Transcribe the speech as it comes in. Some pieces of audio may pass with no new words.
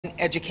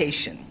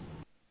education.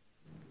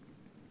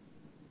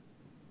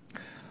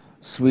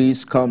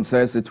 Swisscom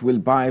says it will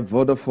buy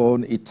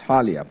Vodafone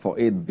Italia for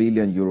 €8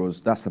 billion,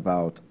 that's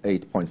about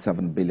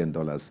 $8.7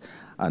 billion,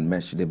 and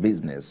mesh the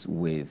business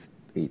with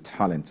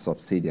Italian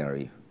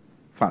subsidiary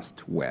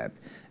Fastweb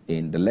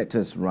in the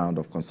latest round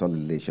of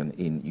consolidation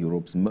in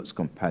Europe's most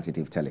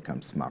competitive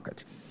telecoms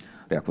market.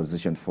 The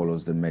acquisition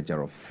follows the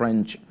merger of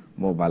French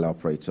mobile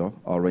operator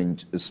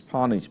Orange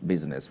Spanish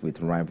business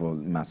with rival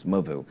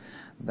MasMovil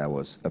that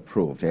was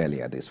approved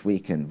earlier this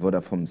week, and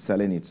Vodafone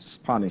selling its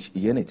Spanish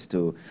unit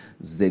to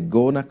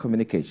Zegona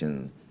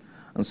Communications.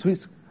 And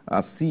Swiss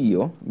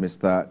CEO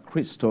Mr.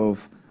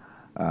 Christoph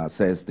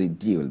says the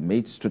deal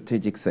made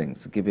strategic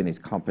sense given his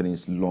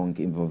company's long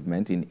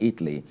involvement in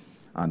Italy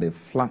and a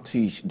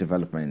flattish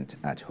development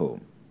at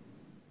home.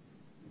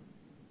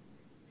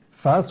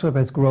 Fastweb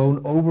has grown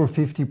over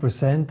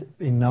 50%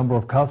 in number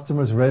of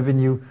customers,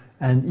 revenue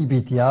and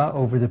EBITDA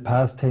over the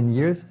past 10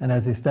 years and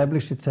has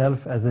established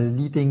itself as a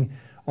leading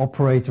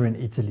operator in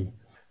Italy.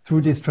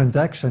 Through this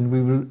transaction,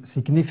 we will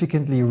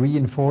significantly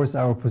reinforce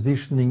our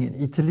positioning in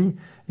Italy,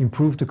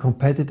 improve the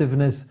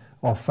competitiveness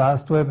of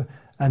Fastweb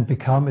and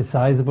become a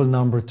sizable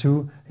number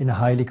 2 in a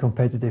highly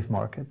competitive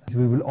market.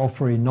 We will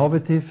offer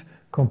innovative,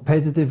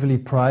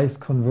 competitively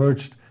priced,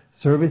 converged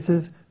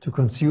services to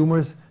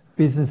consumers,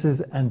 businesses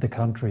and the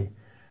country.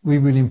 We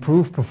will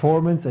improve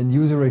performance and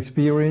user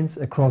experience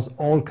across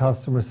all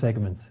customer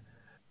segments.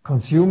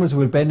 Consumers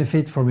will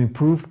benefit from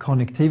improved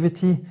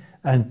connectivity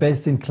and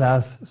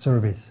best-in-class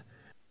service.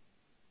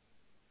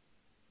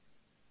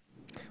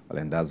 Well,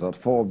 and that's all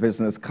for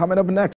business. Coming up next.